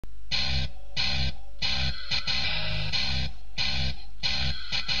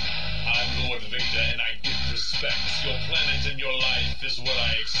your life is what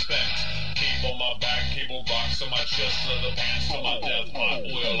I expect. Cape on my back, cable box on my chest, leather pants for my death, hot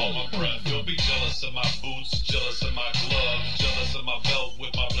oil on my breath. You'll be jealous of my boots, jealous of my gloves, jealous of my belt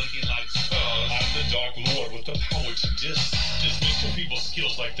with my blinking lights. I'm the Dark Lord with the power to dismiss your people's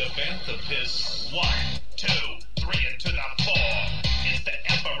skills like the Banthapist. 1, 2, 3, and to the 4. It's the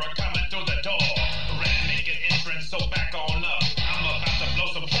Emperor coming through the door. Ready to make an entrance, so back on up. I'm about to blow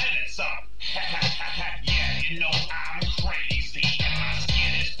some planets up. Ha ha ha ha, yeah, you know I'm crazy. And my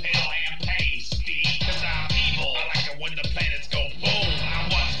skin is pale and pasty. Cause I'm evil, I like it when the planets go boom.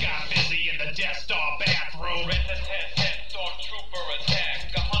 I once got busy in the Death Star bathroom. Stormtrooper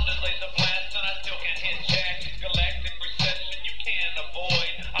attack. 100 laser blasts and I still can't hit jack. Galactic recession you can't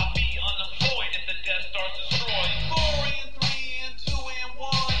avoid. I'll be unemployed if the Death Star's destroyed. 4 and 3 and 2 and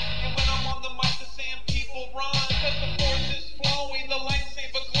 1. And when I'm on the mic the same people run. Cause the force is flowing, the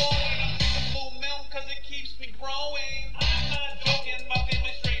lightsaber glowing. I'm drinking blue milk cause it keeps me growing. I'm not joking, my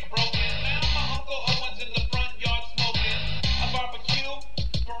family's straight broken. Now my Uncle Owen's in the front yard smoking a barbecue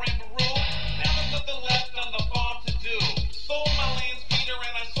for Peru. Now there's nothing left on the farm to do. Sold my land speeder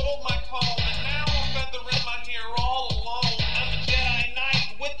and I sold my comb. And now I'm feathering my hair all alone. I'm a Jedi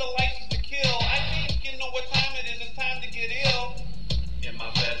Knight with the license to kill. I think you know what time it is, it's time to get ill. In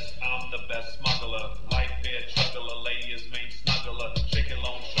my vest, I'm the best smuggler. Light fair juggler, lady is main snuggler. Chicken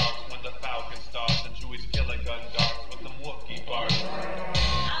loan sharks when the Falcon starts. And Chewie's killer gun darts with them Wookiee bars.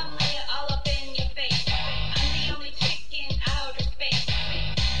 I'm laying all up in your face. I'm the only chick in outer space.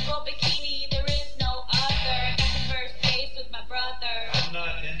 For bikini, there is no other. I got the first base with my brother. I'm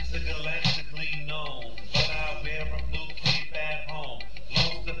not intergalactically known, but I wear a blue cape at home.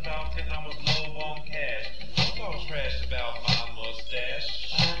 Lost the Falcon, I was low on cash. Don't talk trash about my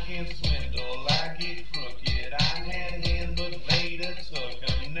mustache. I can't swindle, I get crooked. I had hand, but Vader took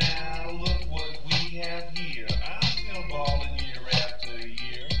him. Now look what we have here. I'm still balling year after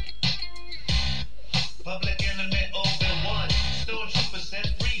year. Public enemy Obi-Wan. Stormtrooper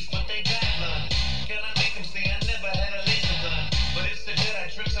said freeze, but they got none. Can I make them say I never had a laser gun? But it's the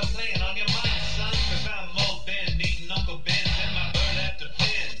Jedi tricks I'm playing on your mind, son. Cause I'm Mo Ben, eating Uncle Ben's and my bird after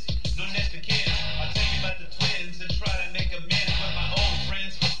pins. No next to kids, I'll tell you about the twins and try to make amends with my old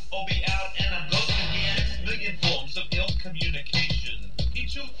friends. Obi out and I'm ghost again. Million forms of ill communication.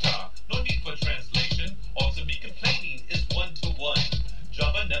 Ichuta, no need for translation. All to me complaining is 1-to-1.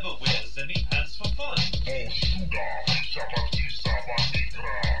 Jabba never wears any pants for fun.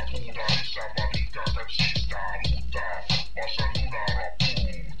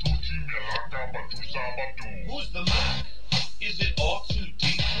 Who's the Mac? Is it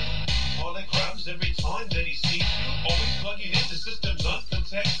R2D2? Holograms every time that he sees you. Always plugging into systems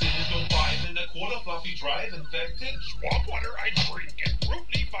unprotected. Is no 5 1/4 floppy drive infected? Swamp water I drink and fruit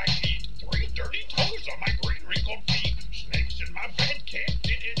leaf I eat. 3 dirty toes on my green wrinkled feet. Snakes in my bed can't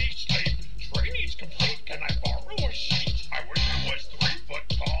get any sleep. Training's complete, can I borrow a sheet? I wish I was 3 foot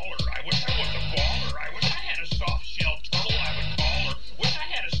taller. I wish I was a baller. I wish I had a soft shell turtle I would call her. Wish I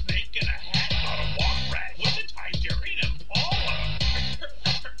had a snake in a hat, not a walk rat. Wish a Tigerian Impala.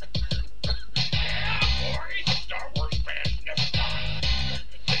 Yeah, boy, Star Wars fans never die.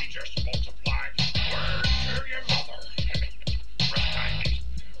 They just multiply. Word to your mother. Rest time,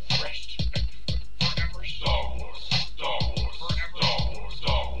 rest. Forever Star Wars, Star Wars, forever Star Wars,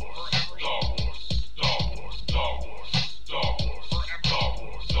 Star Wars, forever Star Wars, Star Wars, Star Wars, Star Wars, forever Star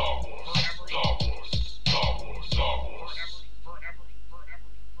Wars, Star Wars, forever Star Wars, Star Wars, Star Wars, forever, forever,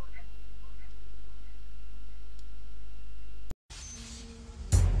 forever,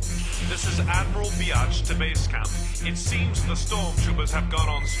 This is Admiral Biatch to base camp. It seems the stormtroopers have gone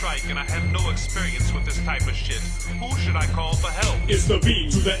on strike and I have no experience with this type of shit. Who should I call for help? It's the B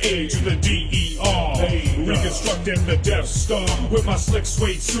to the A to the D-E-R. Reconstructing the Death Star with my slick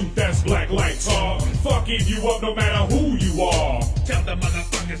suede suit that's black lights are. Fucking you up no matter who you are. Tell the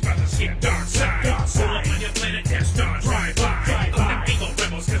motherfuckers about the skip dark side. Pull up on your planet, Death Star, drive by. I'm the evil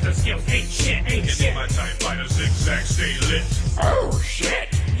rebels cause the skills ain't shit. Ain't shit. My TIE fighter zigzag stay lit. Oh shit!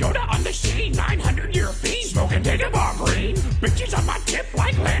 Yoda on the city, 900-year beam, smoking Dagobah green. Bitches on my tip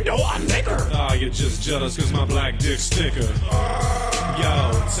like Lando on liquor. Ah, you're just jealous cause my black dick's thicker.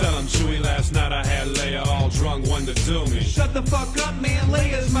 Yo, tell him Chewie last night I had Leia all drunk, one to do me. Shut the fuck up, man.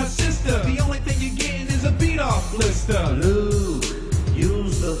 Leia's my sister. The only thing you're getting is a beat-off blister. Luke,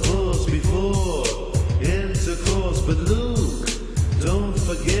 use the Force before intercourse, but Luke, don't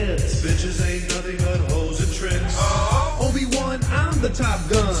forget, bitches ain't nothing but hoes and tricks. Obi-Wan, I'm the Top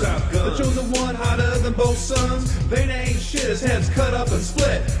Gun. The chosen one, hotter than both sons. Vader ain't shit, his head's cut up and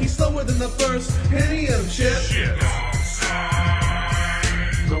split. He's slower than the first, any of them shit.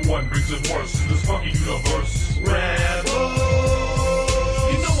 but one brings it worse in this fucking universe. Rebel.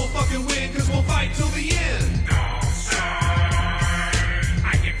 You know we'll fucking win, cause we'll fight till the end.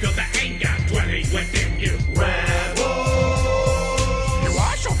 I can feel the anger dwelling within you. Rebel. You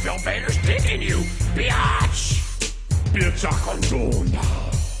also feel Vader's dick in you, biatch. Piecza condona,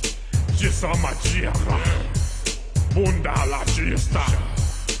 gisa magia, bunda la gista,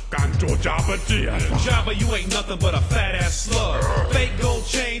 canto Jabba Jabba. Jabba, you ain't nothing but a fat ass slug. Fake gold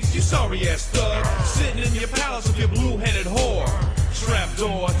chains, you sorry ass thug. Sitting in your palace with your blue-headed whore.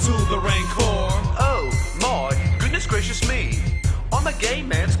 Trapdoor to the Rancor. Oh, my goodness gracious me. I'm a gay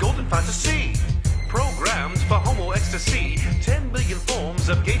man's golden fantasy. Programmed for homo ecstasy. 10 billion forms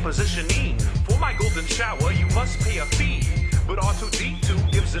of gay positioning. For my golden shower, you must pay a fee. But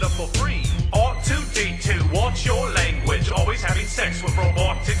R2D2 gives it up for free. R2D2, what's your language? Always having sex with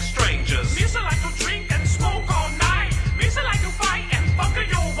robotic strangers. Misa like to drink and smoke all night. Misa like to fight and fuck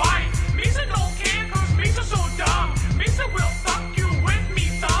your wife. Misa don't care cause Misa so dumb. Misa will fuck you with me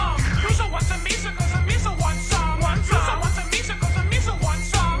thumb. Misa wants a Misa cause a Misa wants some. Misa wants a Misa cause a Misa wants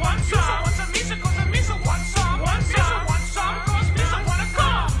some. Misa wants a Misa cause a Misa wants some. Misa wants some cause Misa wanna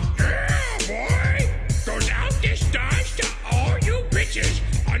come. Yeah, boy. Goes out this dance to all you bitches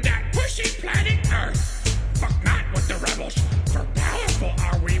on that pussy planet Earth. Fuck not with the rebels, for powerful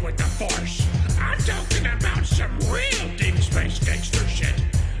are we with the Force. I'm talking about some real deep space gangster shit.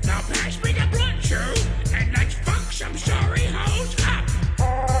 Now pass me the blunt chew, and let's fuck some sorry hoes up.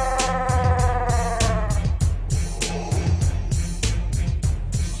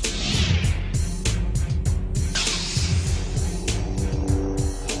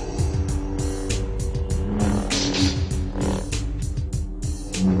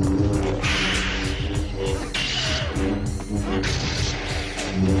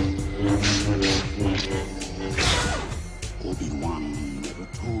 Obi-Wan never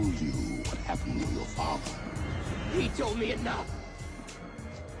told you what happened to your father. He told me enough.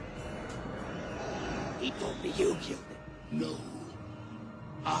 He told me you killed him. No,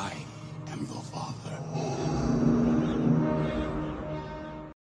 I am your father.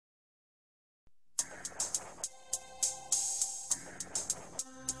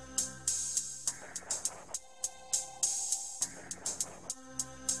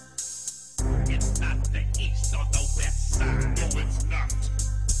 It's not the east or the west side. No, it's not.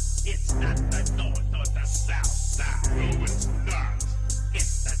 It's not the north or the south side. No, it's not.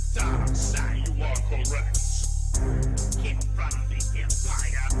 It's the dark side. You are correct. Confront the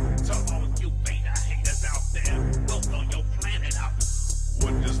Empire. To all you beta haters out there, we'll blow your planet up.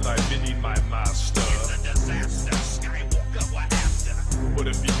 What does life beneath my master? It's a disaster. Skywalker will have to. What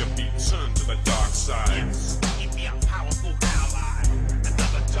if he can be turned to the dark side? Yes, he'd be a powerful ally.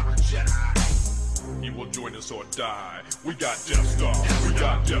 Another dark Jedi. He will join us or die. We got Death Star. We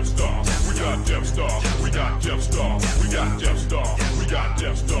got Death Star. We got Death Star. We got Death Star. We got Death Star. We got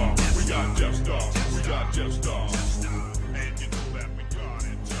Death Star. We got Death Star. We got Death Star. And you know that we got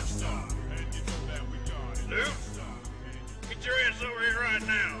it. Death Star. And you know that we got it. Luke, get your ass over here right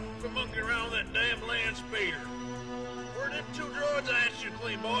now. Quit monkeying around with that damn land speeder. Where are them two droids I asked you to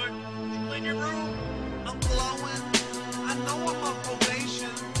clean, boy? Did you clean your room? I'm glowing. I know I'm on probation.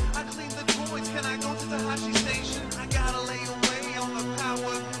 I clean the droids. Can I go to the Hashi station? I gotta lay away on the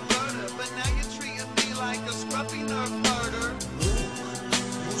power converter. But now you're treating me like a scruffy nerf herder.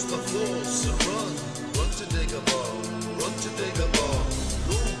 Use the force and run to Dagobah, run to Dagobah.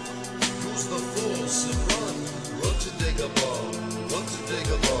 Luke, use the force and run to Dagobah, run to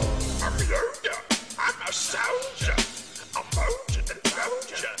Dagobah. I'm Yoda. I'm a soldier. I'm Moja and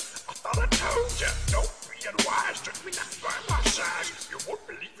Moja. I thought I told ya. Don't be unwise. Took me not by my size. You won't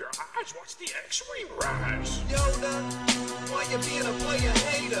believe your eyes. Watch the X-Wing rise. Yoda, why you being a player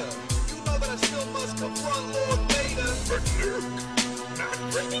hater? You know that I still must confront Lord Vader. But Luke, not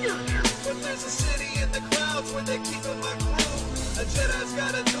bringing you. But there's a city in the clouds where they're keeping my crew. A Jedi's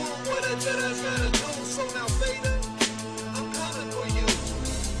gotta do what a Jedi's gotta do. So now Vader, I'm coming for you.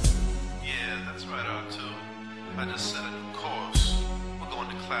 Yeah, that's right, R2. I just set a new course. We're going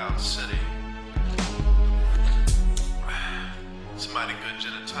to Cloud City. It's a mighty good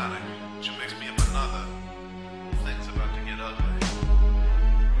gin and tonic. She mixed me up another. Things about to get ugly.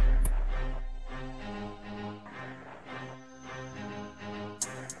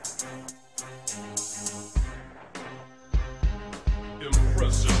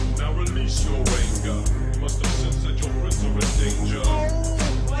 Impressive. Now release your anger. You must have sensed that your friends are in danger.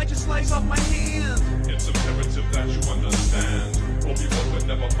 Oh, I just slice off my hand. It's imperative that you understand. Obi-Wan would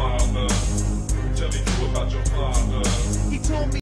never bother telling you about your father. He told me